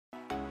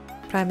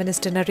Prime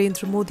Minister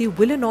Narendra Modi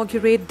will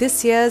inaugurate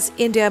this year's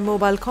India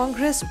Mobile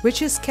Congress,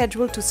 which is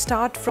scheduled to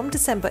start from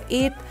December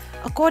 8th,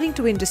 according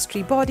to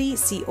industry body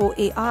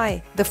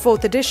COAI. The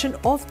fourth edition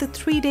of the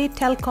three-day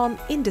telecom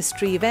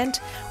industry event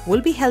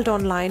will be held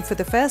online for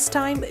the first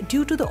time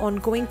due to the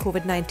ongoing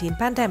COVID-19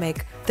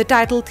 pandemic. The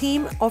title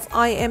theme of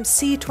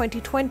IMC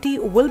 2020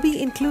 will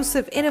be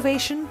Inclusive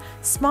Innovation,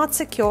 Smart,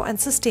 Secure and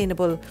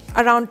Sustainable.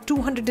 Around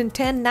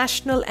 210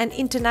 national and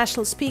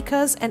international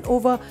speakers and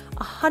over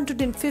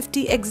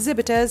 150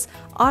 exhibitors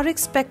are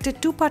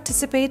expected to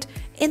participate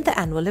in the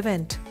annual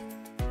event.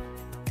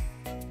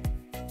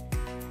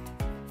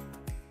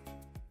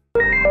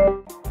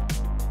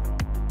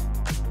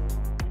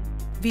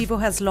 Vivo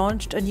has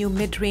launched a new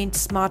mid-range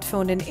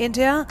smartphone in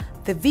India,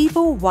 the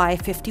Vivo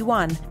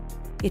Y51.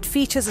 It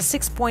features a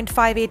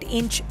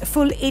 6.58-inch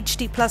Full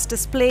HD Plus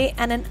display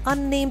and an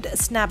unnamed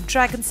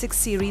Snapdragon 6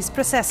 series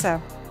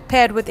processor,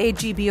 paired with 8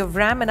 GB of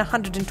RAM and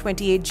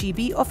 128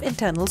 GB of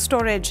internal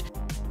storage.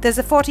 There's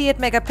a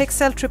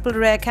 48-megapixel triple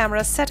rear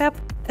camera setup,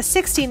 a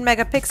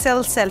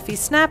 16-megapixel selfie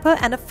snapper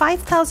and a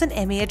 5000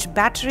 mAh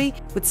battery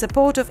with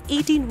support of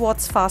 18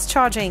 watts fast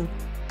charging.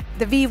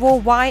 The Vivo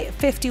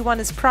Y51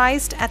 is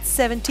priced at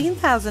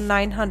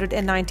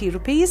 17,990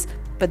 rupees,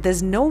 but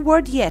there's no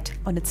word yet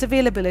on its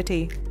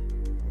availability.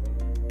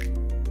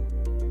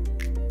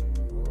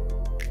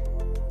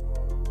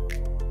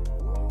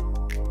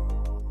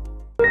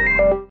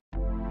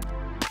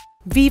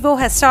 Vivo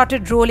has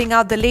started rolling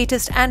out the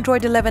latest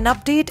Android 11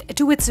 update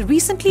to its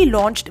recently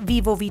launched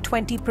Vivo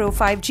V20 Pro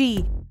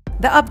 5G.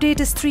 The update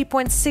is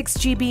 3.6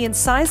 GB in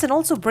size and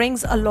also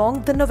brings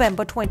along the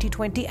November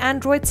 2020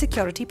 Android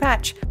security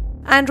patch.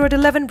 Android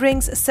 11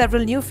 brings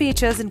several new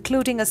features,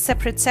 including a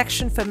separate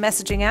section for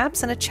messaging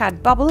apps and a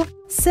chat bubble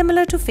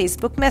similar to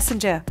Facebook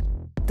Messenger.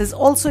 There's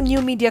also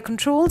new media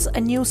controls, a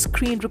new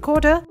screen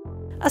recorder,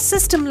 a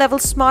system-level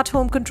smart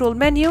home control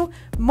menu,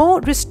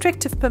 more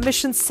restrictive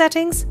permissions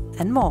settings,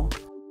 and more.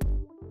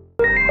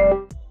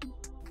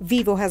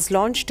 Vivo has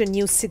launched a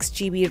new 6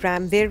 GB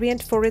RAM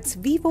variant for its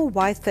Vivo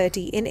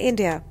Y30 in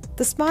India.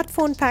 The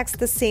smartphone packs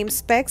the same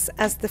specs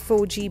as the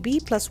 4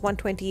 GB plus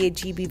 128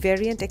 GB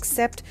variant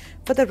except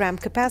for the RAM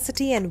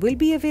capacity and will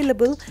be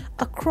available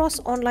across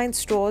online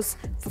stores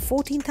for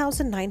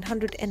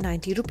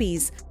 14,990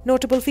 rupees.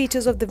 Notable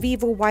features of the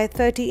Vivo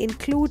Y30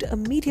 include a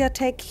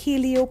MediaTek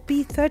Helio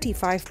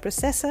P35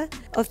 processor,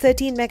 a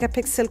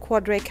 13-megapixel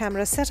quad-rear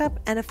camera setup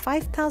and a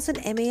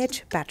 5000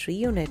 mAh battery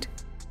unit.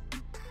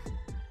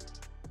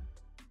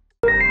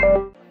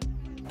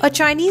 A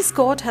Chinese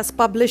court has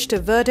published a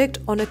verdict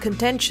on a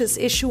contentious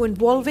issue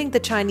involving the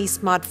Chinese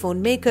smartphone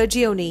maker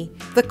Xiaomi.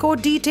 The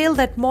court detailed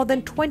that more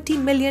than 20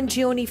 million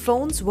Xiaomi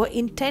phones were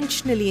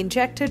intentionally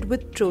injected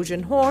with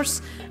Trojan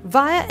horse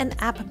via an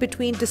app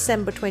between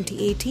December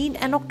 2018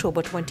 and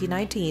October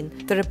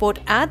 2019. The report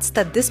adds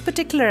that this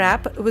particular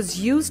app was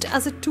used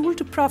as a tool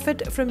to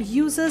profit from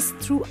users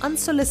through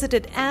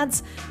unsolicited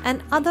ads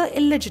and other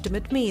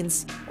illegitimate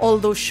means.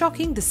 Although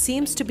shocking, this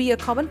seems to be a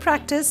common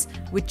practice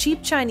with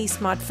cheap Chinese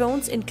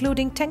smartphones,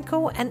 including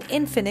Tenko and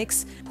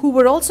Infinix, who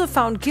were also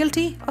found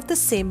guilty of the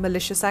same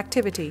malicious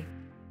activity.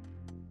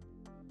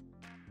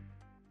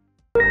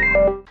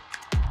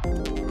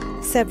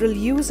 Several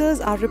users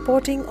are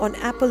reporting on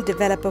Apple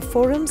developer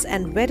forums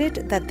and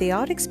Reddit that they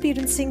are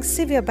experiencing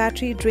severe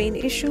battery drain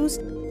issues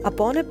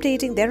upon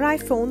updating their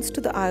iPhones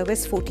to the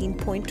iOS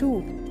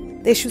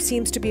 14.2. The issue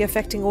seems to be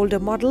affecting older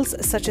models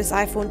such as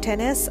iPhone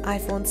XS,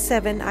 iPhone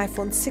 7,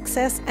 iPhone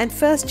 6s and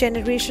first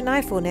generation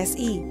iPhone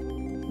SE.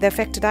 The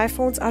affected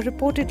iPhones are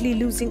reportedly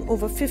losing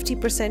over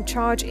 50%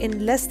 charge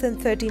in less than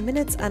 30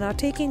 minutes and are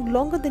taking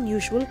longer than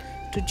usual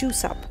to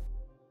juice up.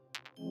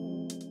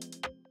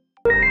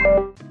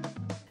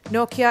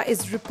 Nokia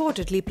is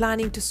reportedly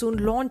planning to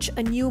soon launch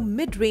a new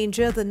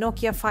mid-ranger, the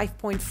Nokia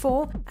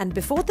 5.4, and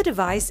before the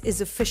device is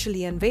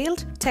officially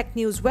unveiled, tech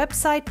news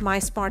website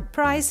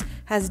MySmartPrice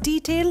has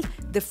detailed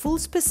the full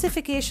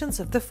specifications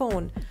of the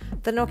phone.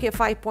 The Nokia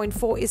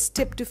 5.4 is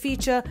tipped to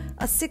feature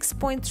a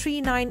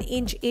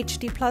 6.39-inch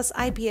HD Plus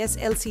IPS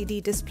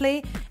LCD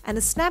display and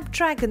a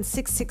Snapdragon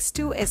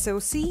 662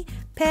 SoC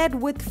paired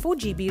with 4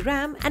 GB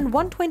RAM and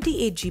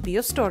 128 GB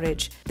of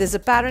storage. There's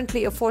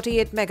apparently a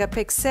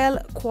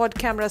 48-megapixel quad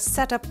camera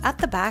setup at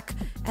the back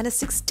and a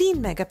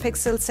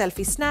 16-megapixel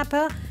selfie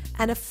snapper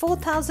and a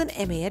 4000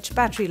 mAh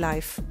battery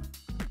life.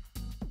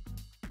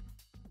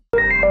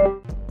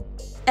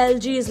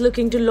 LG is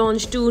looking to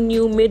launch two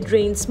new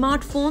mid-range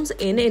smartphones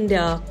in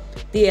India.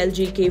 The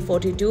LG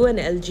K42 and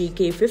LG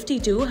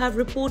K52 have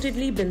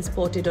reportedly been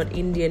spotted on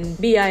Indian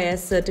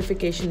BIS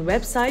certification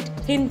website,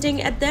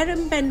 hinting at their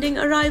impending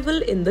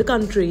arrival in the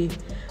country.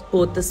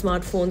 Both the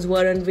smartphones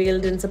were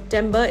unveiled in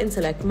September in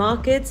select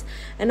markets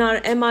and are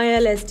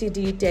MIL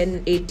STD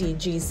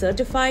 1080G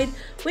certified,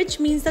 which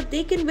means that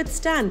they can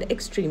withstand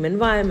extreme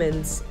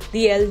environments.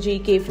 The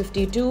LG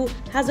K52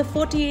 has a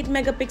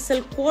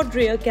 48-megapixel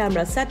quad-rear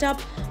camera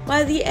setup,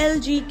 while the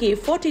LG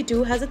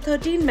K42 has a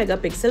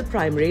 13-megapixel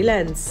primary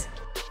lens.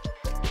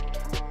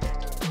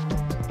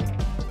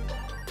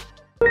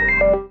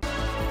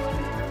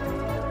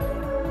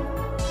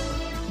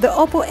 The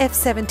Oppo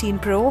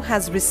F17 Pro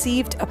has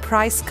received a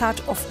price cut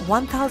of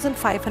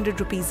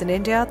 1,500 rupees in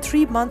India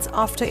 3 months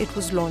after it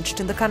was launched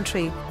in the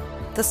country.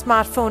 The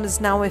smartphone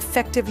is now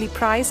effectively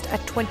priced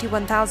at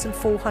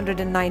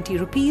 21,490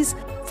 rupees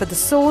for the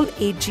sole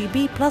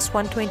 8GB plus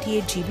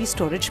 128GB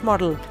storage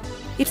model.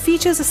 It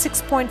features a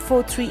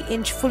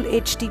 6.43-inch Full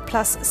HD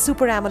Plus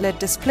Super AMOLED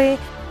display,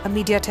 a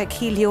MediaTek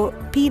Helio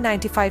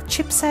P95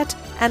 chipset,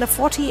 and a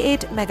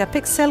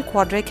 48-megapixel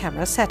quad-ray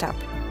camera setup.